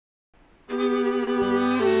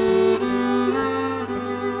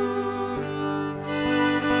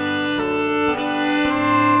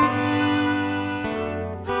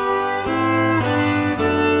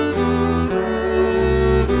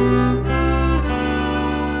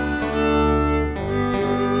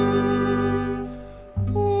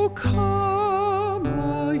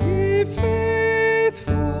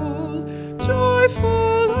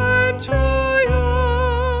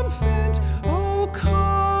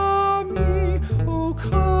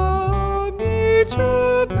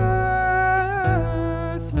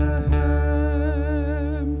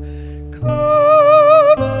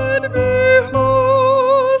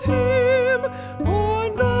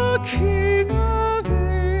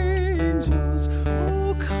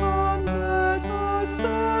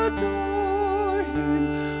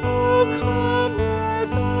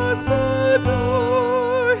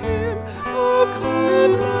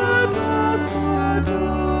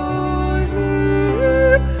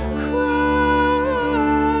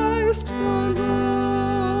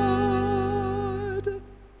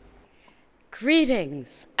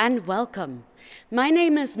Greetings and welcome. My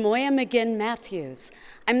name is Moya McGinn Mathews.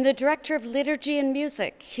 I'm the Director of Liturgy and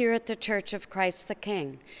Music here at the Church of Christ the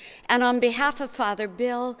King. And on behalf of Father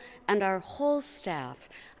Bill and our whole staff,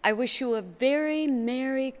 I wish you a very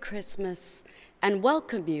Merry Christmas and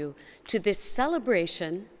welcome you to this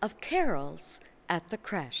celebration of carols at the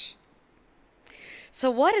Creche. So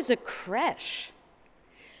what is a creche?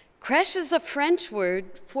 Creche is a French word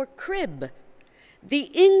for crib.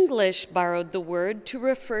 The English borrowed the word to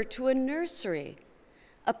refer to a nursery,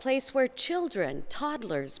 a place where children,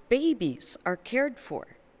 toddlers, babies are cared for.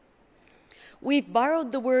 We've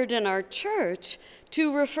borrowed the word in our church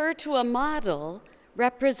to refer to a model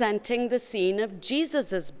representing the scene of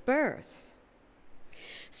Jesus' birth.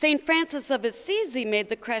 St. Francis of Assisi made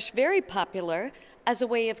the creche very popular as a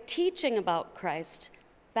way of teaching about Christ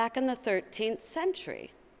back in the 13th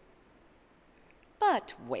century.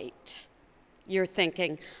 But wait. You're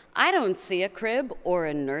thinking, I don't see a crib or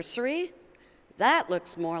a nursery. That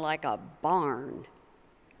looks more like a barn.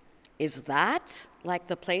 Is that like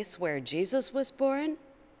the place where Jesus was born?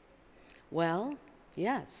 Well,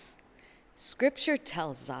 yes. Scripture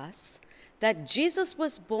tells us that Jesus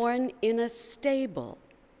was born in a stable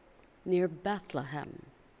near Bethlehem.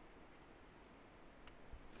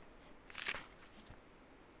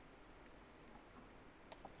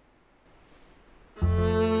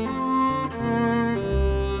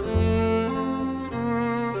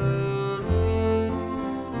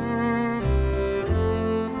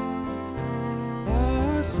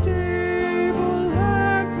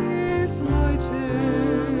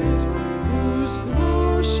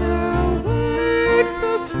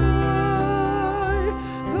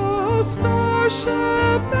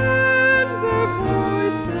 Shall bend their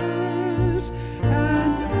voices,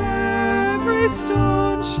 and every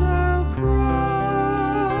stone shall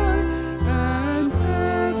cry, and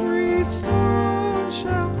every stone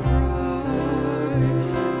shall cry,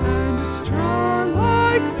 and a star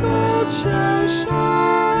like gold shall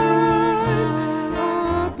shine,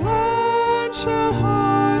 upon shall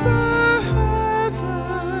harbor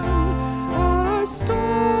heaven, a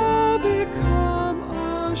star become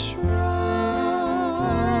a shrine.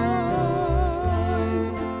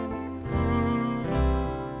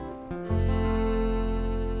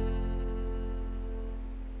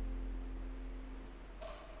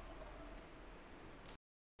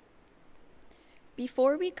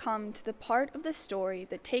 Before we come to the part of the story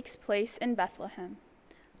that takes place in Bethlehem,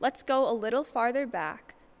 let's go a little farther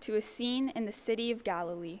back to a scene in the city of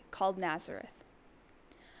Galilee called Nazareth.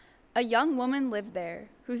 A young woman lived there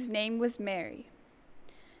whose name was Mary.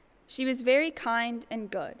 She was very kind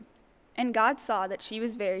and good, and God saw that she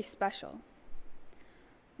was very special.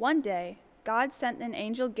 One day, God sent an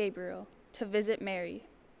angel Gabriel to visit Mary,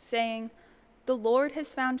 saying, "The Lord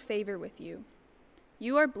has found favor with you.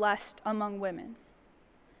 You are blessed among women."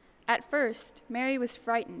 At first, Mary was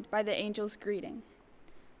frightened by the angel's greeting,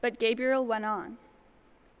 but Gabriel went on,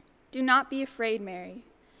 "Do not be afraid, Mary.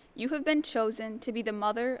 You have been chosen to be the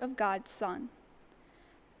mother of God's Son.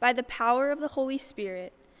 By the power of the Holy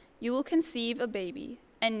Spirit, you will conceive a baby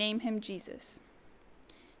and name him Jesus.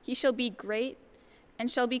 He shall be great and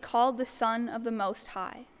shall be called the Son of the Most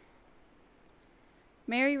High."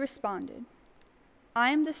 Mary responded,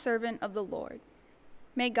 "I am the servant of the Lord.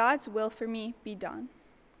 May God's will for me be done."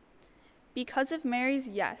 Because of Mary's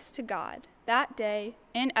yes to God that day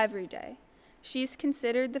and every day, she is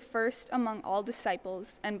considered the first among all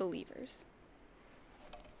disciples and believers.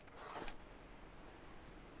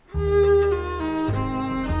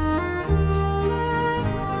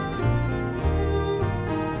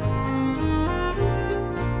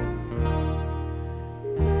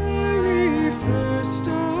 Mary first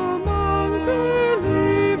among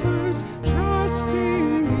believers,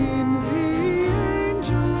 trusting in the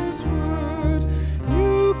angel's word,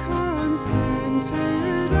 you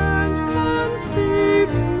consented and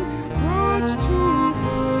conceiving brought to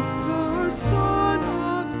birth the Son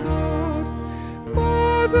of God.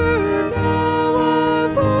 Mother now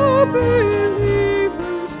of all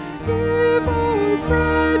believers, give our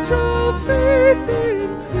fragile faith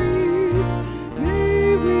increase.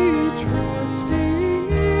 May we, trusting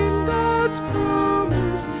in God's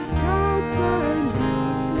promise, doubts and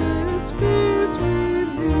useless fears release.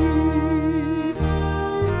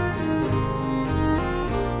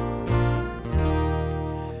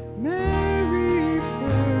 Mary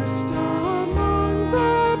first among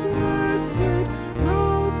the blessed,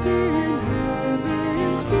 robed in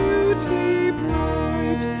heaven's beauty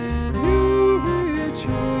bright, you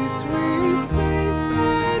rejoice with saints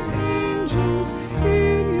and angels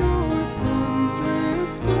in your Son's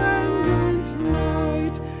resplendent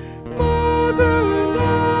light. Mother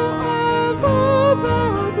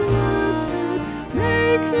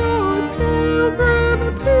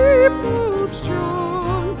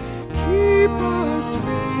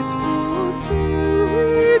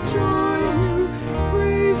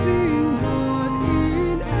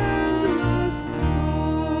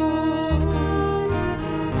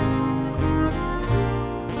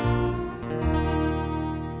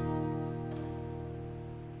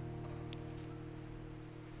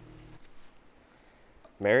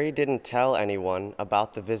Mary didn't tell anyone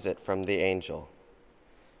about the visit from the angel,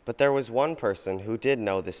 but there was one person who did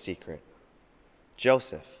know the secret: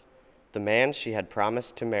 Joseph, the man she had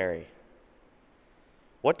promised to marry.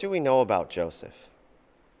 What do we know about Joseph?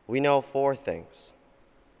 We know 4 things.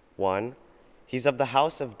 1, he's of the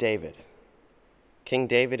house of David. King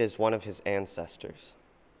David is one of his ancestors.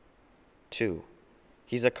 2,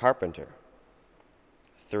 he's a carpenter.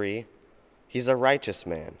 3, he's a righteous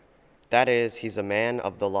man. That is, he's a man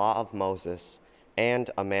of the law of Moses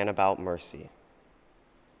and a man about mercy.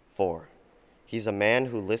 4, he's a man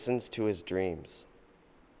who listens to his dreams.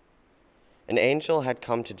 An angel had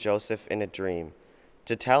come to Joseph in a dream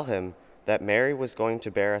to tell him that Mary was going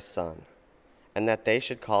to bear a son, and that they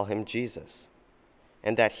should call him Jesus,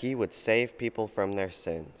 and that he would save people from their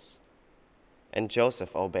sins. And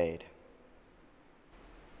Joseph obeyed.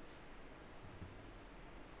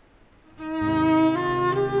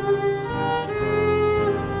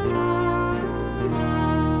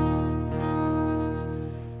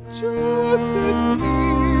 Joseph,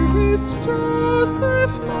 dearest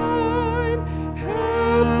Joseph mine,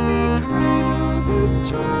 help me cradle this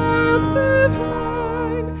child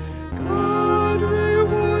divine. God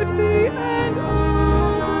reward thee and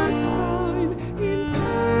all that's thine in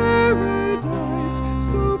paradise.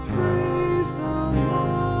 So praise the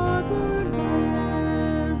Mother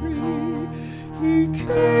Mary. He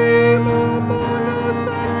came among us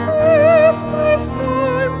at Christmas time,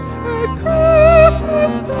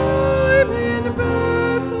 in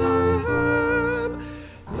Bethlehem.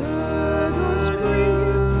 Let us bring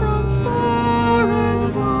him from far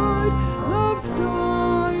and wide, love's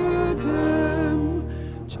diadem.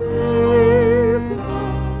 Jesus,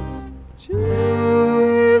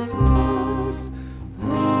 Jesus,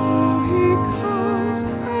 lo, he comes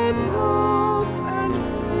and loves and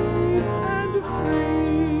saves and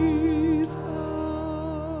frees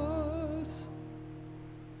us.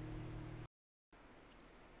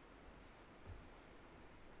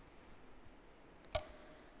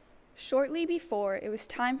 Shortly before it was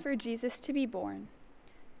time for Jesus to be born,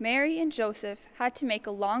 Mary and Joseph had to make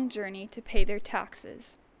a long journey to pay their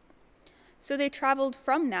taxes. So they traveled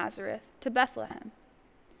from Nazareth to Bethlehem.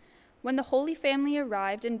 When the Holy Family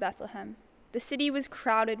arrived in Bethlehem, the city was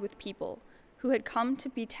crowded with people who had come to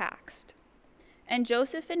be taxed, and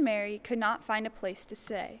Joseph and Mary could not find a place to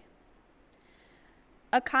stay.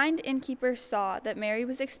 A kind innkeeper saw that Mary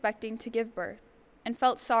was expecting to give birth and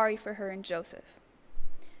felt sorry for her and Joseph.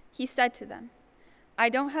 He said to them, "I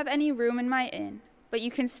don't have any room in my inn, but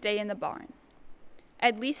you can stay in the barn.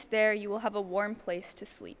 At least there you will have a warm place to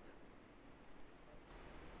sleep."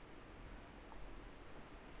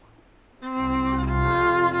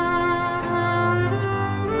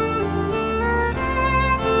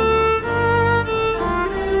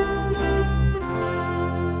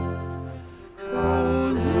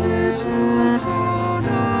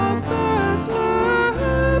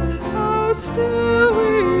 Still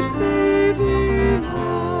we see thee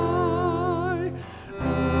lie,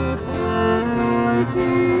 above thy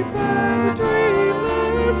deep and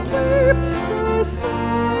dreamless sleep, the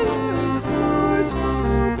silent stars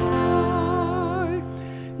go by.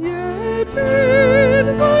 Yet in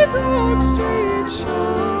the dark street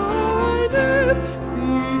shineth the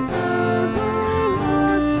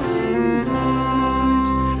everlasting light.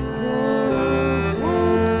 The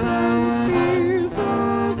hopes and fears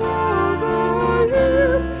of all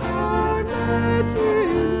are met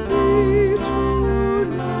in thee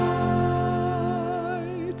tonight.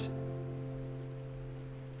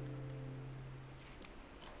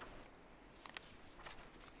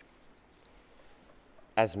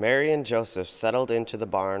 As Mary and Joseph settled into the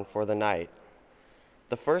barn for the night,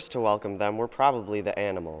 the first to welcome them were probably the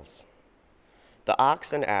animals. The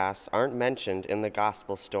ox and ass aren't mentioned in the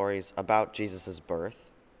gospel stories about Jesus' birth,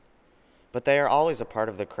 but they are always a part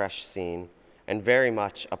of the creche scene and very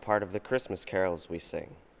much a part of the Christmas carols we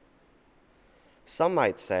sing. Some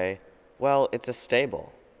might say, well, it's a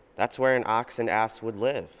stable. That's where an ox and ass would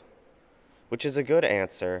live, which is a good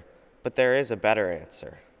answer, but there is a better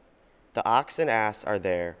answer. The ox and ass are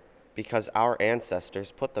there because our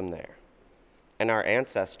ancestors put them there, and our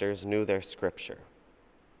ancestors knew their scripture.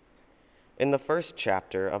 In the first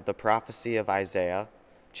chapter of the prophecy of Isaiah,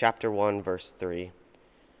 chapter 1, verse 3,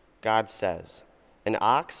 God says, "An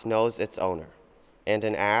ox knows its owner, and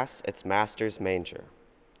an ass its master's manger.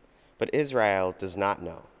 But Israel does not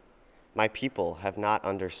know. My people have not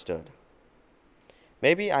understood."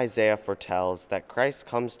 Maybe Isaiah foretells that Christ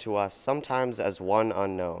comes to us sometimes as one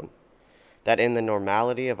unknown, that in the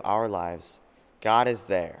normality of our lives, God is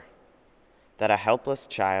there, that a helpless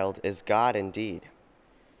child is God indeed,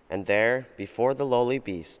 And there, before the lowly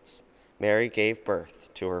beasts, Mary gave birth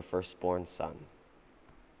to her firstborn son.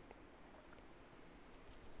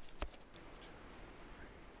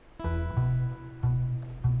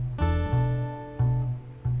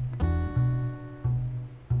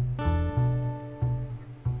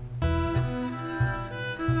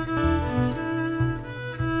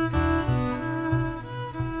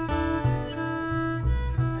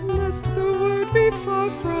 Lest the word be far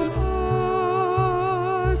from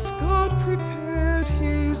us, God prepared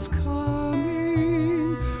his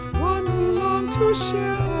coming, one who longed to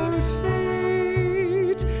share our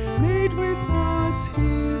fate, made with us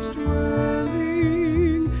his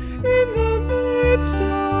dwelling. In the midst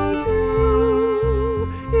of you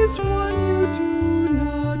is one you do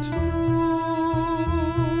not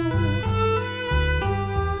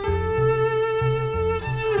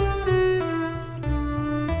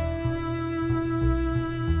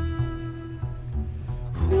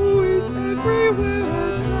everywhere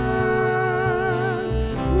at hand,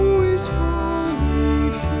 who is wholly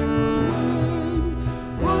human,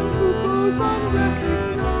 one who goes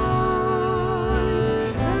unrecognized,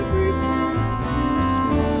 every sentence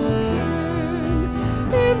spoken.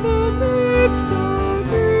 In the midst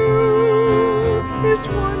of you is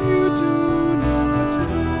one you do not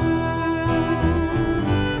know.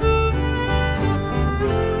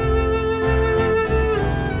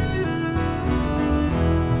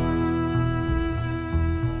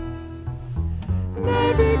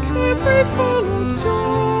 Be carefree, full of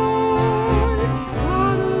joy,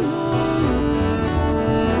 God alone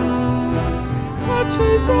knows us,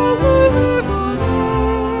 touches all who live on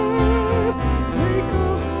earth, make a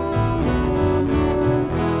home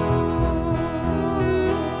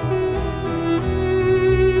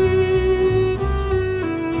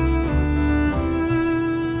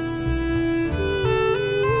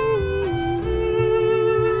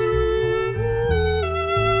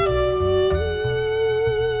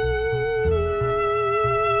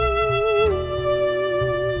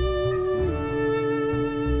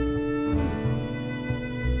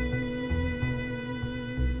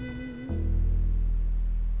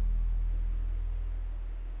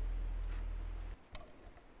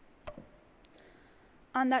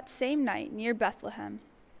On that same night near Bethlehem,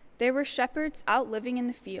 there were shepherds out living in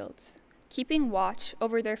the fields, keeping watch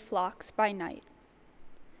over their flocks by night.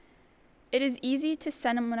 It is easy to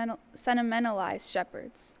sentimentalize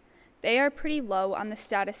shepherds. They are pretty low on the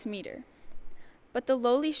status meter. But the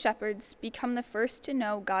lowly shepherds become the first to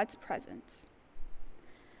know God's presence.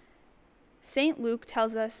 St. Luke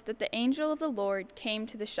tells us that the angel of the Lord came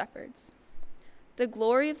to the shepherds. The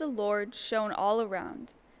glory of the Lord shone all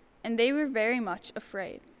around, and they were very much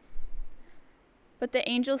afraid. But the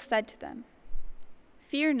angel said to them,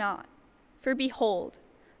 "Fear not, for behold,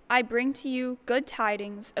 I bring to you good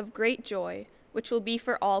tidings of great joy, which will be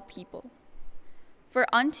for all people. For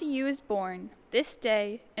unto you is born this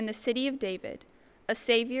day in the city of David a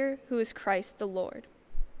Savior who is Christ the Lord.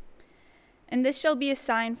 And this shall be a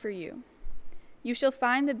sign for you. You shall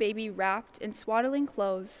find the baby wrapped in swaddling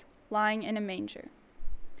clothes, lying in a manger."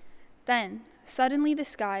 Then suddenly the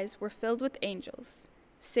skies were filled with angels,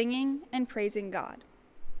 singing and praising God.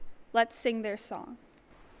 Let's sing their song.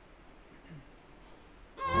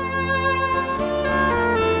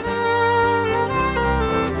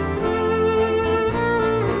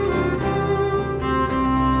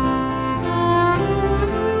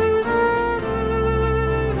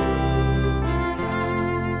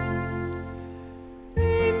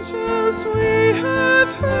 Angels we have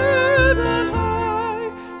heard on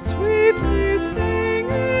high, sweetly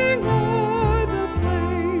singing o'er the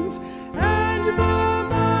plains and the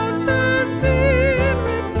mountains in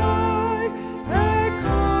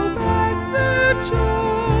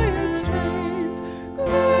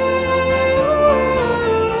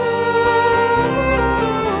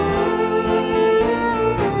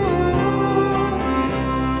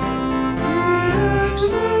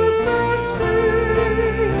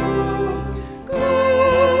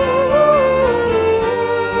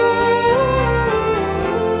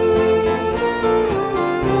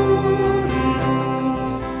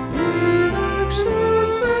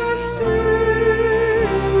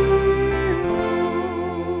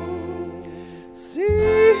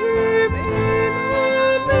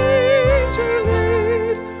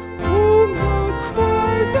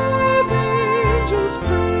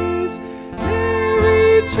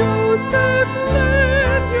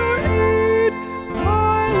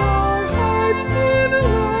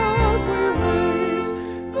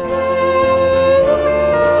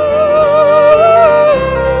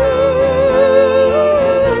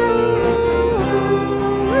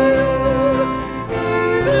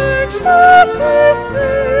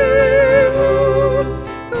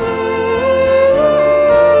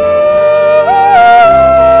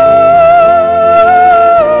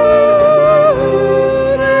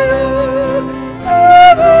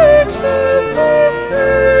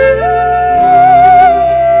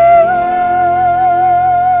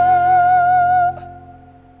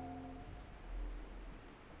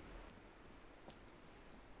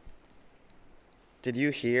Did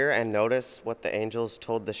you hear and notice what the angels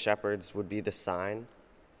told the shepherds would be the sign?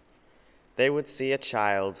 They would see a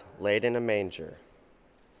child laid in a manger.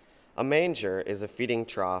 A manger is a feeding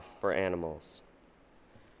trough for animals.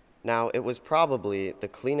 Now, it was probably the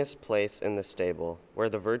cleanest place in the stable where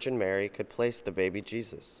the Virgin Mary could place the baby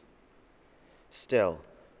Jesus. Still,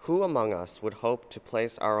 who among us would hope to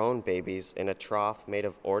place our own babies in a trough made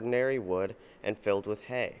of ordinary wood and filled with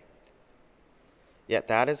hay? Yet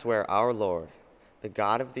that is where our Lord, the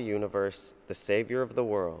God of the universe, the Savior of the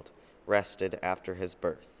world, rested after his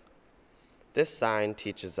birth. This sign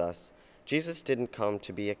teaches us Jesus didn't come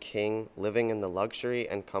to be a king living in the luxury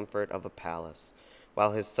and comfort of a palace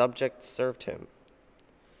while his subjects served him.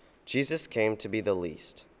 Jesus came to be the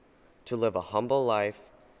least, to live a humble life,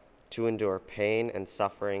 to endure pain and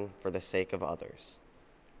suffering for the sake of others.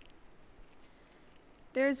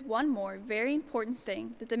 There is one more very important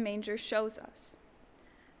thing that the manger shows us.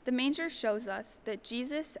 The manger shows us that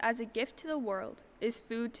Jesus, as a gift to the world, is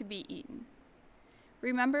food to be eaten.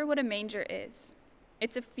 Remember what a manger is.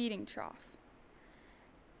 It's a feeding trough.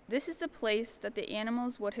 This is the place that the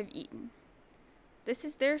animals would have eaten. This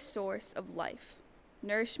is their source of life,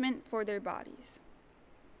 nourishment for their bodies.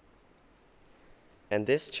 And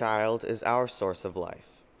this child is our source of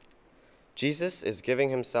life. Jesus is giving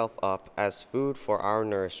himself up as food for our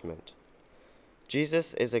nourishment.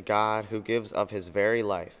 Jesus is a God who gives of his very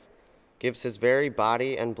life, gives his very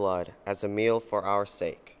body and blood as a meal for our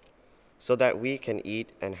sake, so that we can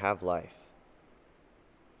eat and have life.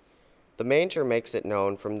 The manger makes it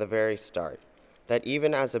known from the very start that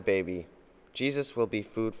even as a baby, Jesus will be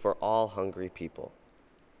food for all hungry people.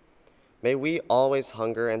 May we always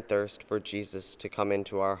hunger and thirst for Jesus to come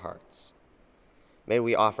into our hearts. May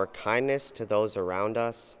we offer kindness to those around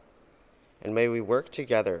us, and may we work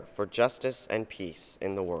together for justice and peace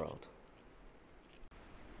in the world.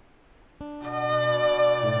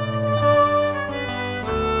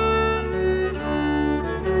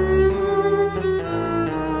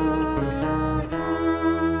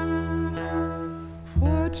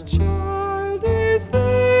 What child is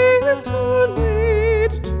this who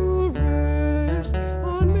laid to rest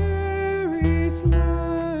on Mary's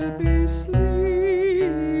lap is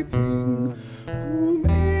sleeping, whom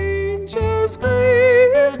angels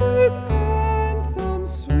greet with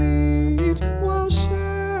anthems sweet, while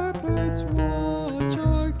shepherds watch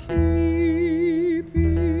are keeping?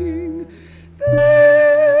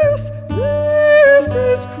 This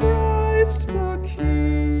is Christ the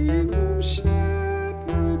King, whom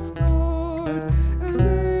shepherds guard and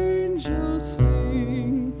angels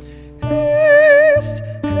sing. Haste,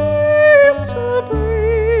 haste to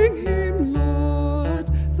bring him, Lord,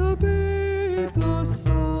 the babe, the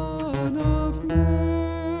Son of Mary.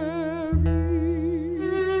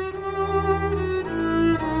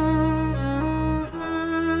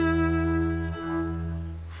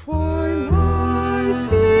 Why lies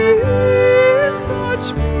he in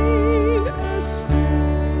such mean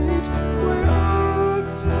estate, where ox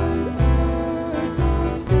and ass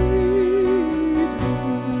are feeding?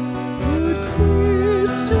 Good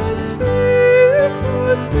Christians fear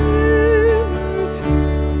for sinners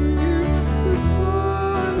here, the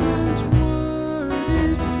silent word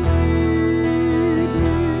is pleading.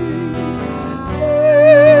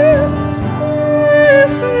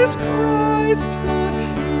 This is Christ the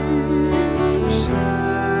King, whom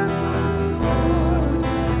shepherds guard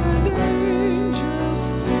and angels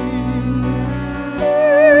sing.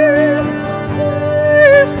 Haste,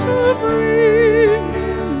 haste to bring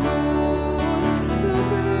him, Lord, the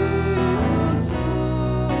babe, the Son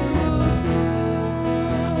of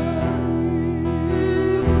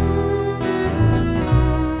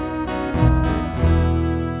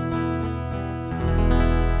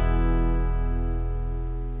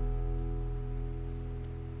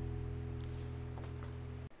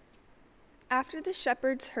After the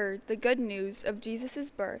shepherds heard the good news of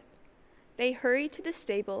Jesus' birth, they hurried to the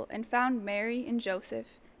stable and found Mary and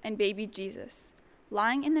Joseph and baby Jesus,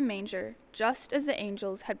 lying in the manger just as the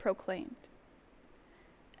angels had proclaimed.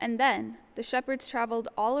 And then the shepherds traveled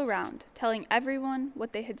all around, telling everyone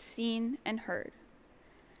what they had seen and heard.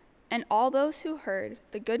 And all those who heard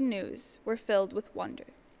the good news were filled with wonder.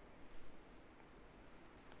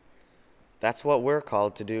 That's what we're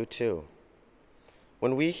called to do too.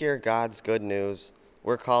 When we hear God's good news,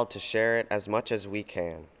 we're called to share it as much as we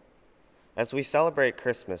can. As we celebrate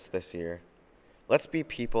Christmas this year, let's be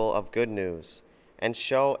people of good news and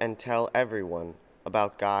show and tell everyone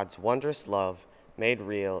about God's wondrous love made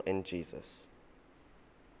real in Jesus.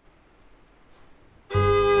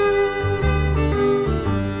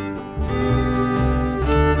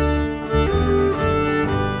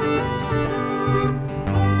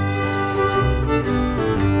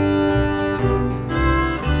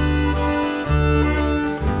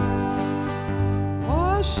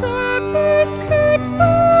 shepherds kept the